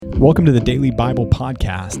Welcome to the Daily Bible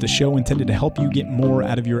Podcast, a show intended to help you get more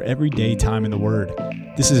out of your everyday time in the Word.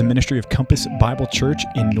 This is a ministry of Compass Bible Church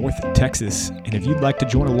in North Texas, and if you'd like to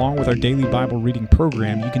join along with our daily Bible reading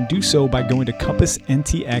program, you can do so by going to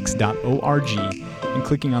compassntx.org and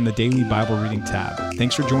clicking on the Daily Bible Reading tab.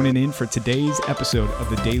 Thanks for joining in for today's episode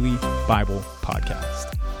of the Daily Bible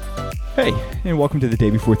Podcast. Hey, and welcome to the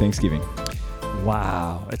day before Thanksgiving.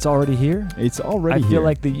 Wow, it's already here? It's already here. here. I feel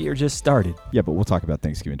like the year just started. Yeah, but we'll talk about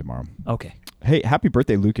Thanksgiving tomorrow. Okay. Hey, happy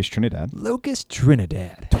birthday, Lucas Trinidad. Lucas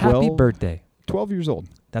Trinidad. Happy birthday. 12 years old.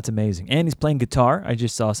 That's amazing. And he's playing guitar. I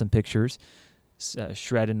just saw some pictures.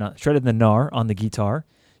 Shredding the gnar on the guitar.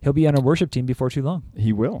 He'll be on our worship team before too long.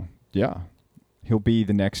 He will, yeah. He'll be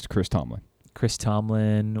the next Chris Tomlin. Chris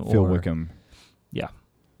Tomlin or... Phil Wickham. Yeah.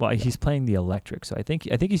 Well, he's playing the electric, so I think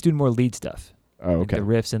he's doing more lead stuff. Oh, okay. Like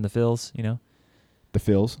the riffs and the fills, you know? The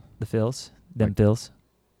fills? The fills. Them like, fills.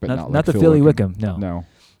 But not like the Phil Philly Wickham. Wickham. No,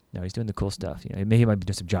 he's doing the cool stuff. You know, maybe he might be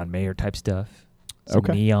doing some John Mayer type stuff. Some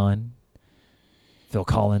Okay. Neon. Phil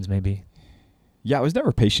Collins, maybe. Yeah, I was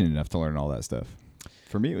never patient enough to learn all that stuff.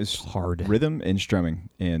 For me, it was hard. Rhythm and strumming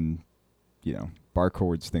and, bar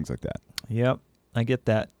chords, things like that. Yep, I get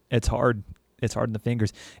that. It's hard. It's hard in the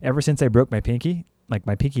fingers. Ever since I broke my pinky, like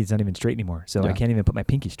my pinky's not even straight anymore, so I can't even put my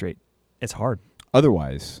pinky straight. It's hard.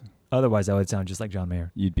 Otherwise, I would sound just like John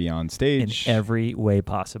Mayer. you'd be on stage. In every way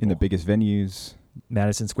possible. In the biggest venues.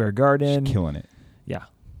 Madison Square Garden. Just killing it. Yeah.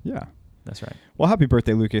 Yeah. That's right. Well, happy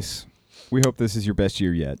birthday, Lucas. We hope this is your best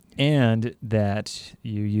year yet. And that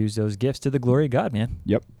you use those gifts to the glory of God, man.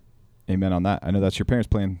 Yep. Amen on that. I know that's your parents'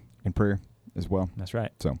 plan in prayer as well. That's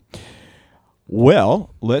right. So,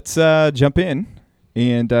 well, let's jump in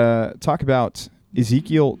and talk about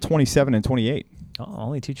Ezekiel 27 and 28. Oh,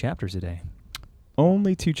 only 2 chapters today.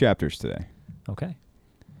 Only 2 chapters today. Okay.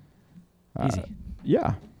 Easy.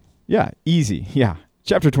 Yeah, easy. Yeah.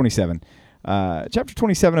 Chapter 27. Chapter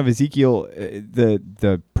 27 of Ezekiel,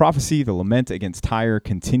 the prophecy, the lament against Tyre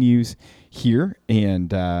continues here.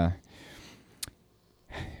 And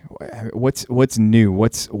what's new?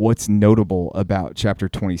 What's notable about chapter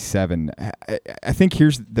 27? I think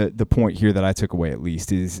here's the point here that I took away, at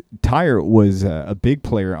least, is Tyre was a big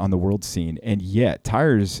player on the world scene, and yet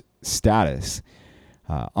Tyre's status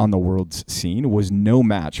on the world's scene was no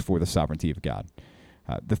match for the sovereignty of God.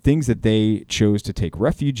 The things that they chose to take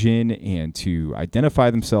refuge in and to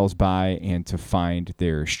identify themselves by and to find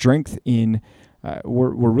their strength in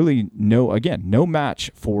were really no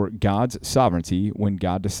match for God's sovereignty when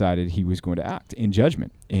God decided he was going to act in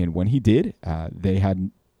judgment. And when he did, they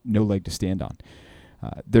had no leg to stand on.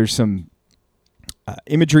 There's some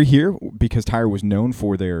imagery here because Tyre was known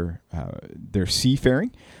for their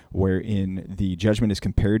seafaring, wherein the judgment is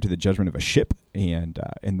compared to the judgment of a ship, and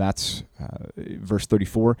that's verse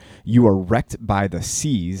 34. You are wrecked by the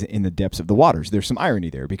seas in the depths of the waters. There's some irony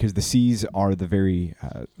there because the seas are the very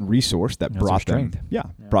resource that brought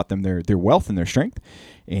them their wealth and their strength.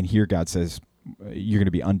 And here God says you're going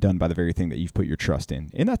to be undone by the very thing that you've put your trust in,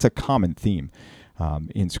 and that's a common theme.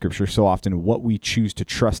 In Scripture, so often what we choose to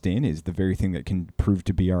trust in is the very thing that can prove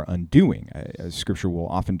to be our undoing. As Scripture will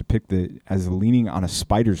often depict as leaning on a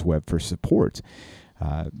spider's web for support,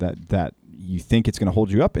 that you think it's going to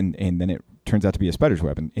hold you up, and then it turns out to be a spider's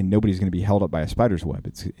web, and nobody's going to be held up by a spider's web.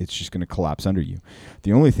 It's just going to collapse under you.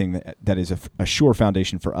 The only thing that is a sure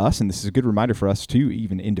foundation for us, and this is a good reminder for us too,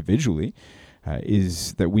 even individually,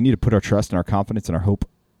 is that we need to put our trust and our confidence and our hope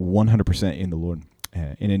 100% in the Lord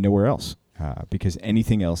and in nowhere else. Because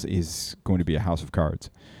anything else is going to be a house of cards.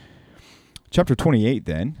 Chapter 28,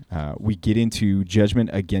 then, we get into judgment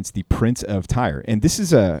against the Prince of Tyre. And this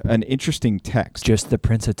is an interesting text. Just the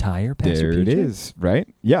Prince of Tyre, Pastor There PJ? it is, right?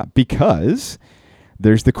 Yeah, because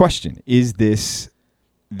there's the question, is this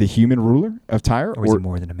the human ruler of Tyre? Or is it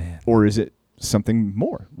more than a man? Or is it something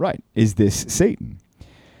more? Right. Is this Satan?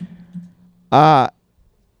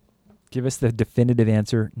 Give us the definitive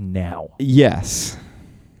answer now. Yes.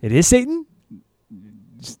 It is Satan?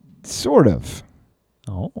 Sort of.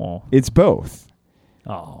 Oh. It's both.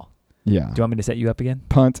 Oh. Yeah. Do you want me to set you up again?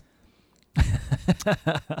 Punt.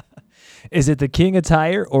 Is it the king of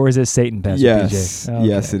Tyre or is it Satan, Pastor Yes. PJ? Okay.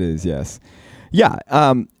 Yes, it is. Yes. Yeah.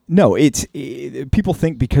 No, people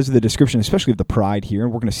think because of the description, especially of the pride here,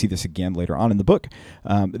 and we're going to see this again later on in the book,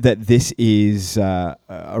 that this is a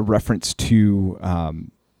reference to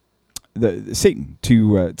the Satan,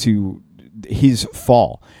 to his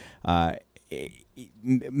fall.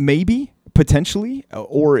 Maybe, potentially,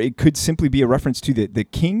 or it could simply be a reference to the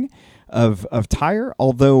king of Tyre,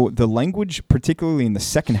 although the language, particularly in the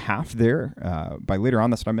second half there, by later on,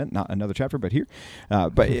 that's what I meant, not another chapter, but here.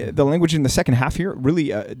 But the language in the second half here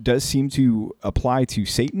really does seem to apply to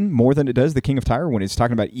Satan more than it does the king of Tyre, when it's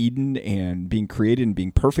talking about Eden and being created and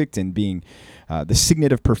being perfect and being the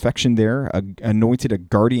signet of perfection there, anointed a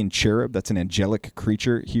guardian cherub. That's an angelic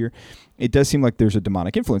creature here. It does seem like there's a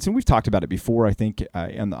demonic influence. And we've talked about it before, I think,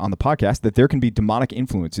 on the podcast, that there can be demonic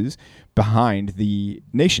influences behind the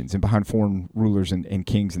nations and behind foreign rulers and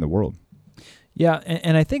kings in the world. Yeah,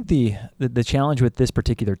 and I think the challenge with this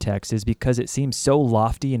particular text is because it seems so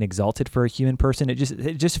lofty and exalted for a human person. It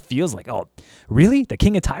just feels like, oh, really? The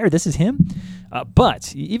king of Tyre, this is him?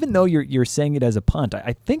 But even though you're saying it as a punt,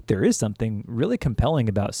 I think there is something really compelling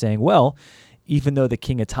about saying, well, even though the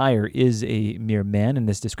king of Tyre is a mere man, and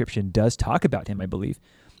this description does talk about him, I believe,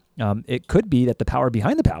 it could be that the power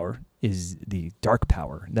behind the power is the dark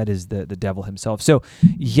power. That is the devil himself. So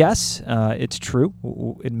yes, it's true.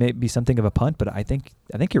 It may be something of a punt, but I think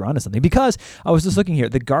you're onto something, because I was just looking here.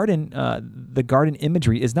 The garden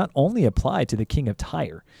imagery is not only applied to the king of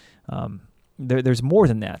Tyre. There's more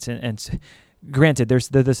than that, and granted,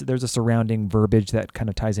 there's a surrounding verbiage that kind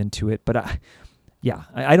of ties into it, but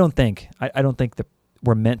I don't think that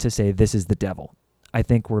we're meant to say this is the devil. I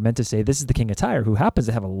think we're meant to say this is the king of Tyre, who happens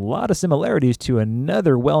to have a lot of similarities to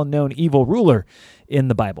another well-known evil ruler in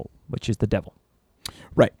the Bible, which is the devil.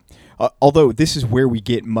 Right. Although this is where we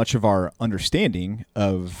get much of our understanding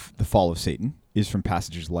of the fall of Satan, is from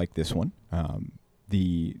passages like this one.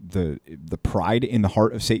 The pride in the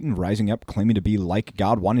heart of Satan rising up, claiming to be like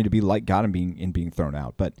God, wanting to be like God, and being thrown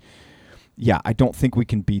out. But yeah, I don't think we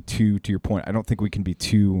can be to your point, I don't think we can be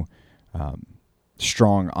too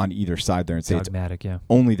strong on either side there and say dogmatic, it's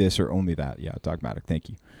only this or only that. Yeah, dogmatic. Thank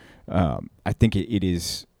you. I think it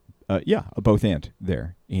is, a both and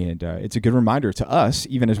there. And it's a good reminder to us,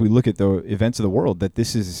 even as we look at the events of the world, that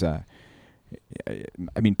this is,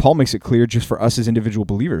 Paul makes it clear just for us as individual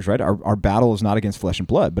believers, right? Our battle is not against flesh and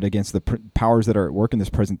blood, but against the powers that are at work in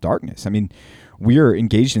this present darkness. We are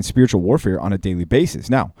engaged in spiritual warfare on a daily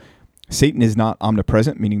basis. Now, Satan is not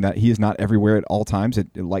omnipresent, meaning that he is not everywhere at all times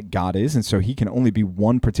like God is, and so he can only be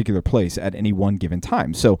one particular place at any one given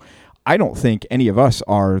time. So I don't think any of us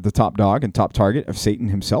are the top dog and top target of Satan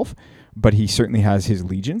himself, but he certainly has his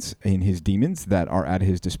legions and his demons that are at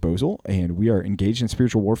his disposal, and we are engaged in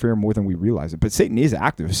spiritual warfare more than we realize it. But Satan is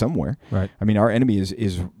active somewhere. Right. Our enemy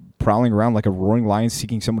is prowling around like a roaring lion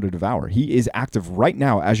seeking someone to devour. He is active right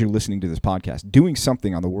now as you're listening to this podcast, doing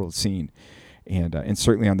something on the world scene. And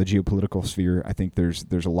certainly on the geopolitical sphere, I think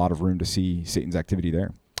there's a lot of room to see Satan's activity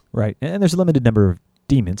there. Right. And there's a limited number of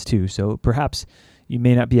demons, too. So perhaps you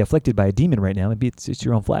may not be afflicted by a demon right now. Maybe it's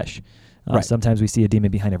your own flesh. Right. Sometimes we see a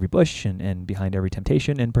demon behind every bush and behind every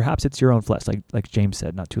temptation, and perhaps it's your own flesh, like James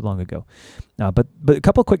said not too long ago. But a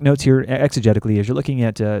couple of quick notes here exegetically as you're looking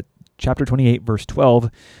at chapter 28, verse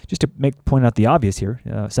 12, just to point out the obvious here.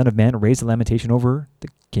 Son of man, raise a lamentation over the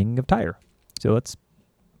king of Tyre. So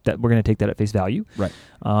we're going to take that at face value. Right.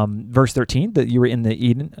 Verse 13, that you were in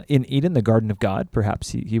Eden, the garden of God.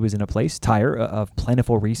 Perhaps he was in a place, Tyre, of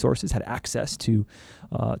plentiful resources, had access to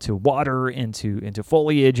water, into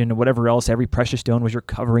foliage, and whatever else. Every precious stone was your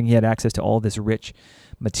covering. He had access to all this rich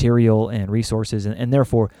material and resources, and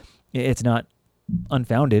therefore it's not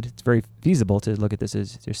unfounded. It's very feasible to look at this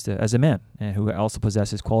as just as a man who also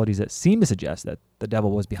possesses qualities that seem to suggest that the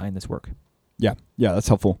devil was behind this work. Yeah, that's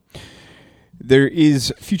helpful. There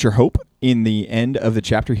is future hope in the end of the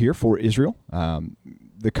chapter here for Israel.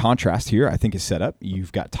 The contrast here, I think, is set up.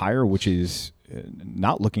 You've got Tyre, which is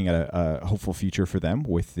not looking at a hopeful future for them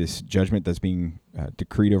with this judgment that's being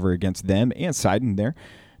decreed over against them, and Sidon there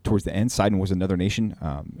towards the end. Sidon was another nation,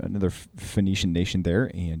 another Phoenician nation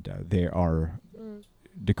there, and they are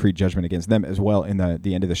decreed judgment against them as well in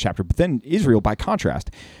the end of the chapter. But then Israel, by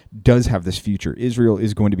contrast, does have this future. Israel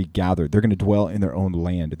is going to be gathered. They're going to dwell in their own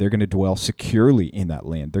land. They're going to dwell securely in that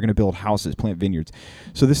land. They're going to build houses, plant vineyards.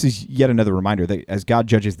 So this is yet another reminder that as God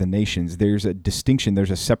judges the nations, there's a distinction,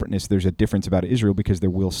 there's a separateness, there's a difference about Israel, because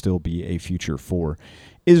there will still be a future for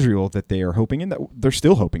Israel that they are hoping in, that they're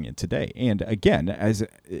still hoping in today. And again, as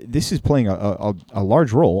this is playing a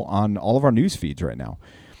large role on all of our news feeds right now.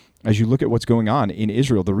 As you look at what's going on in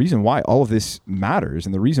Israel, the reason why all of this matters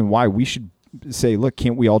and the reason why we should say, look,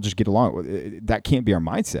 can't we all just get along? That can't be our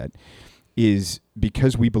mindset, is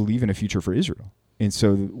because we believe in a future for Israel. And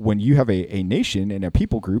so when you have a nation and a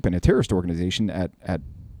people group and a terrorist organization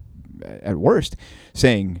at worst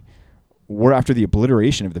saying we're after the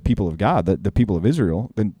obliteration of the people of God, the people of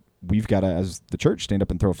Israel, then we've got to, as the church, stand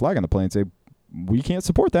up and throw a flag on the play and say, we can't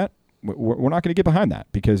support that. we're not going to get behind that,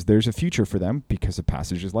 because there's a future for them because of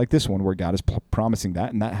passages like this one where God is promising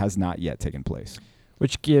that, and that has not yet taken place.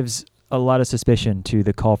 Which gives a lot of suspicion to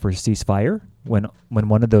the call for ceasefire when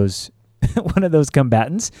one of those one of those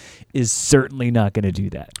combatants is certainly not going to do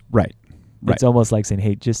that. Right. It's almost like saying,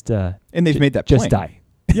 "Hey, just and they've made that just plain. die."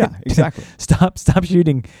 Yeah, exactly. Stop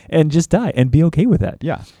shooting and just die and be okay with that.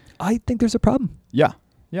 Yeah. I think there's a problem. Yeah.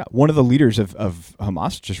 Yeah. One of the leaders of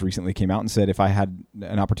Hamas just recently came out and said, if I had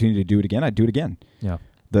an opportunity to do it again, I'd do it again. Yeah.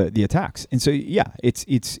 The attacks. And so, yeah, it's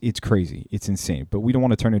crazy. It's insane. But we don't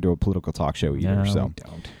want to turn into a political talk show either. No, so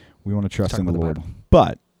don't. We want to trust in the Lord. Bible.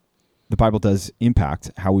 But the Bible does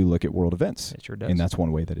impact how we look at world events. It sure does. And that's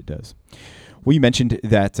one way that it does. Well, you mentioned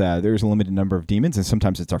that there's a limited number of demons, and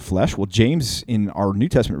sometimes it's our flesh. Well, James, in our New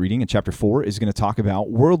Testament reading in chapter 4, is going to talk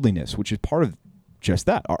about worldliness, which is part of just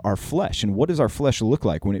that, our flesh. And what does our flesh look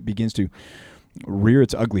like when it begins to rear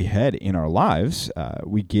its ugly head in our lives?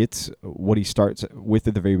 We get what he starts with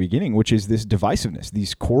at the very beginning, which is this divisiveness,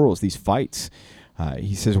 these quarrels, these fights.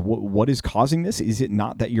 He says, what is causing this? Is it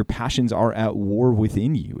not that your passions are at war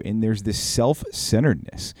within you? And there's this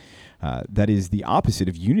self-centeredness that is the opposite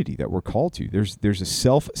of unity that we're called to. There's a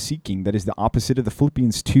self-seeking that is the opposite of the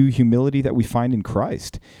Philippians 2 humility that we find in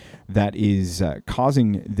Christ, that is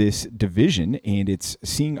causing this division, and it's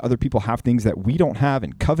seeing other people have things that we don't have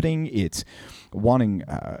and coveting. It's wanting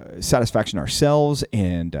satisfaction ourselves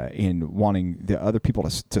and wanting the other people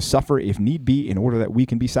to suffer if need be in order that we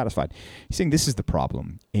can be satisfied. He's saying this is the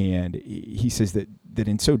problem, and he says that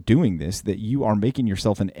in so doing this, that you are making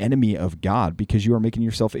yourself an enemy of God because you are making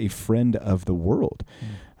yourself a friend of the world.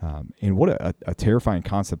 And what a terrifying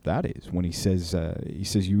concept that is when he says,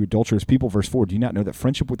 you adulterous people, verse 4, do you not know that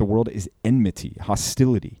friendship with the world is enmity,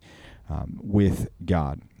 hostility with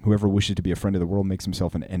God? Whoever wishes to be a friend of the world makes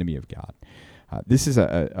himself an enemy of God. This is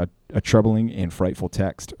a troubling and frightful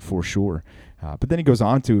text for sure. But then he goes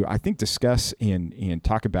on to, I think, discuss and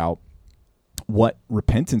talk about what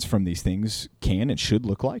repentance from these things can and should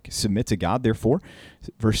look like. Submit to God, therefore.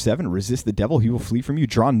 Verse 7, resist the devil, he will flee from you.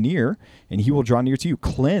 Draw near, and he will draw near to you.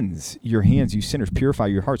 Cleanse your hands, you sinners. Purify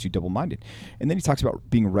your hearts, you double-minded. And then he talks about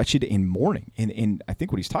being wretched in mourning. And I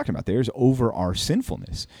think what he's talking about there is over our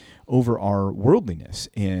sinfulness, over our worldliness,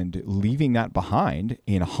 and leaving that behind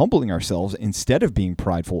and humbling ourselves instead of being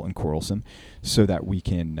prideful and quarrelsome so that we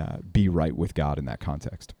can be right with God in that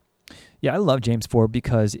context. Yeah, I love James 4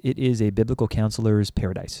 because it is a biblical counselor's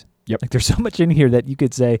paradise. Yep. Like there's so much in here that you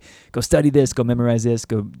could say, go study this, go memorize this,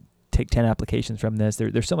 go take 10 applications from this.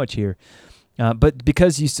 There's so much here. But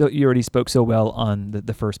because you already spoke so well on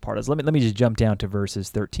the first part, let me just jump down to verses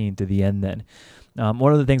 13 to the end then.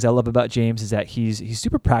 One of the things I love about James is that he's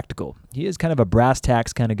super practical. He is kind of a brass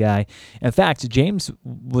tacks kind of guy. In fact, James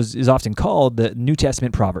is often called the New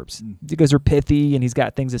Testament Proverbs because they're pithy and he's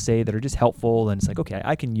got things to say that are just helpful, and it's like, okay,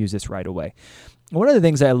 I can use this right away. One of the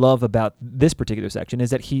things I love about this particular section is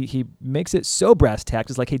that he makes it so brass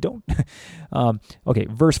tacks. It's like, hey, don't. Okay,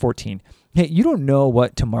 verse 14. Hey, you don't know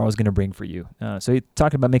what tomorrow's going to bring for you. So he's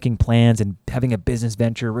talking about making plans and having a business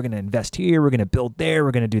venture. We're going to invest here. We're going to build there.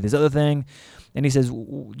 We're going to do this other thing. And he says,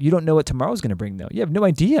 you don't know what tomorrow's going to bring, though. You have no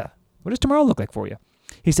idea. What does tomorrow look like for you?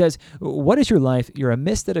 He says, what is your life? You're a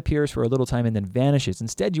mist that appears for a little time and then vanishes.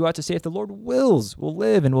 Instead, you ought to say, if the Lord wills, we'll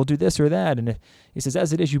live and we'll do this or that. And he says,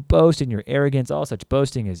 as it is, you boast in your arrogance. All such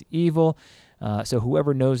boasting is evil. So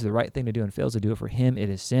whoever knows the right thing to do and fails to do it, for him it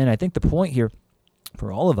is sin. I think the point here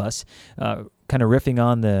for all of us, kind of riffing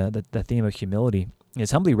on the theme of humility,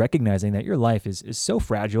 is humbly recognizing that your life is so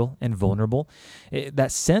fragile and vulnerable.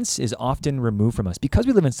 That sense is often removed from us because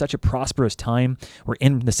we live in such a prosperous time. We're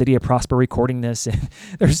in the city of Prosper recording this, and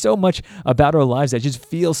there's so much about our lives that just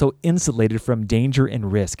feel so insulated from danger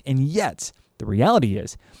and risk. And yet, the reality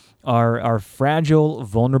is, our fragile,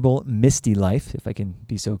 vulnerable, misty life, if I can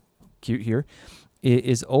be so cute here,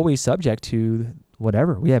 is always subject to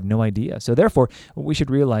whatever. We have no idea. So therefore, we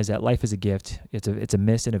should realize that life is a gift. It's a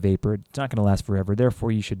mist and a vapor. It's not going to last forever.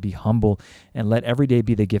 Therefore, you should be humble and let every day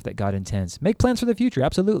be the gift that God intends. Make plans for the future.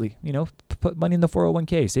 Absolutely. Put money in the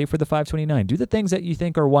 401k, save for the 529. Do the things that you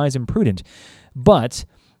think are wise and prudent. But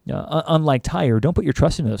unlike Tyre, don't put your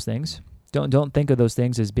trust in those things. Don't think of those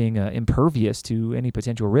things as being impervious to any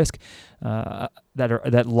potential risk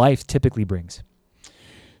that life typically brings.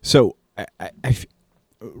 So I've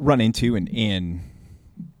run into and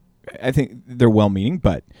I think they're well-meaning,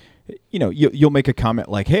 but you'll make a comment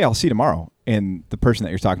like, "Hey, I'll see you tomorrow," and the person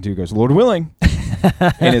that you're talking to goes, "Lord willing,"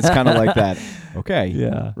 and it's kind of like that. Okay,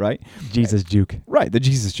 yeah, right. Jesus juke, right? The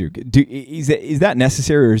Jesus juke. Is that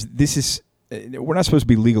necessary, or we're not supposed to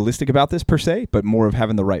be legalistic about this per se, but more of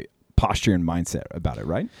having the right posture and mindset about it,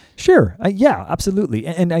 right? Sure. Yeah, absolutely.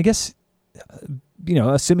 And I guess,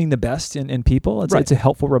 assuming the best in people, it's a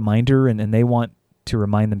helpful reminder, and they want to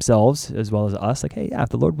remind themselves as well as us, like, hey, yeah, if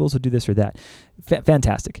the Lord wills, we'll do this or that.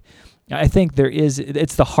 Fantastic. I think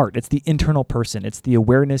it's the heart, it's the internal person, it's the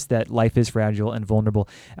awareness that life is fragile and vulnerable.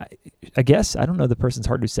 I guess, I don't know the person's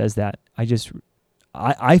heart who says that.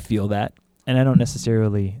 I feel that, and I don't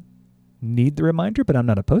necessarily need the reminder, but I'm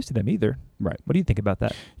not opposed to them either. Right. What do you think about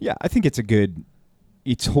that? Yeah, I think it's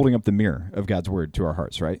holding up the mirror of God's word to our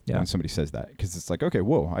hearts, right? Yeah. When somebody says that, because it's like, okay,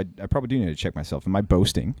 whoa, I probably do need to check myself. Am I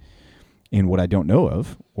boasting in what I don't know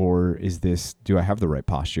of, or do I have the right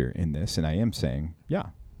posture in this? And I am saying, yeah,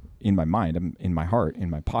 in my mind, in my heart, in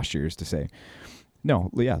my posture is to say,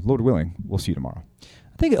 no, yeah, Lord willing, we'll see you tomorrow.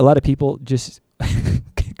 I think a lot of people let's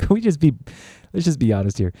just be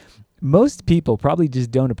honest here. Most people probably just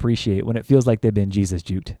don't appreciate when it feels like they've been Jesus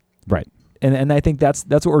juked. Right. And I think that's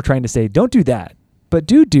what we're trying to say. Don't do that, but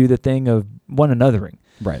do the thing of one anothering.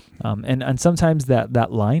 Right. And sometimes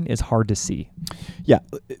that line is hard to see. Yeah.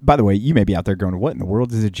 By the way, you may be out there going, what in the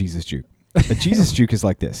world is a Jesus juke? A Jesus juke is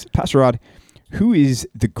like this. Pastor Rod, who is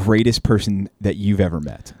the greatest person that you've ever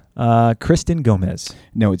met? Kristen Gomez.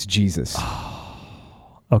 No, it's Jesus.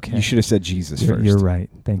 Okay. You should have said Jesus first. You're right.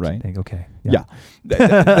 Thank right? you. Okay. Yeah.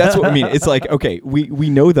 That's what I mean. It's like, okay, we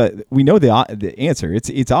know the answer.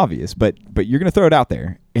 It's obvious, but you're going to throw it out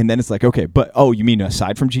there. And then it's like, okay, but you mean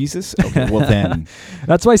aside from Jesus? Okay, well then.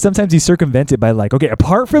 That's why sometimes you circumvent it by like, okay,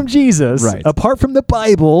 apart from Jesus, right. Apart from the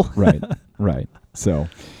Bible. Right. So,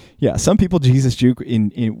 yeah, some people Jesus juke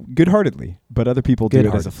in good-heartedly, but other people do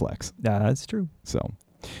it as a flex. That's true. So,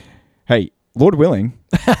 hey, Lord willing,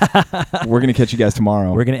 we're going to catch you guys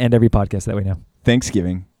tomorrow. We're going to end every podcast that way now.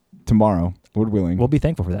 Thanksgiving tomorrow, Lord willing. We'll be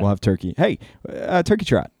thankful for that. We'll have turkey. Hey, turkey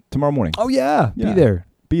trot tomorrow morning. Oh, yeah. Be there.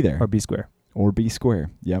 Or be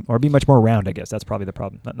square. Yep. Or be much more round, I guess. That's probably the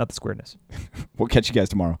problem, not the squareness. We'll catch you guys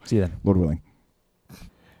tomorrow. See you then. Lord willing.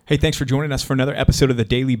 Hey, thanks for joining us for another episode of the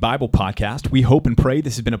Daily Bible Podcast. We hope and pray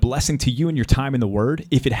this has been a blessing to you and your time in the Word.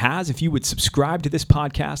 If it has, if you would subscribe to this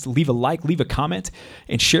podcast, leave a like, leave a comment,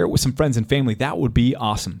 and share it with some friends and family, that would be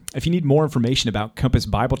awesome. If you need more information about Compass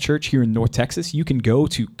Bible Church here in North Texas, you can go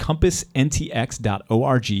to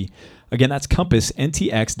compassntx.org. Again, that's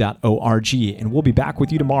compassntx.org, and we'll be back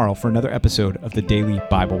with you tomorrow for another episode of the Daily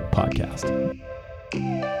Bible Podcast.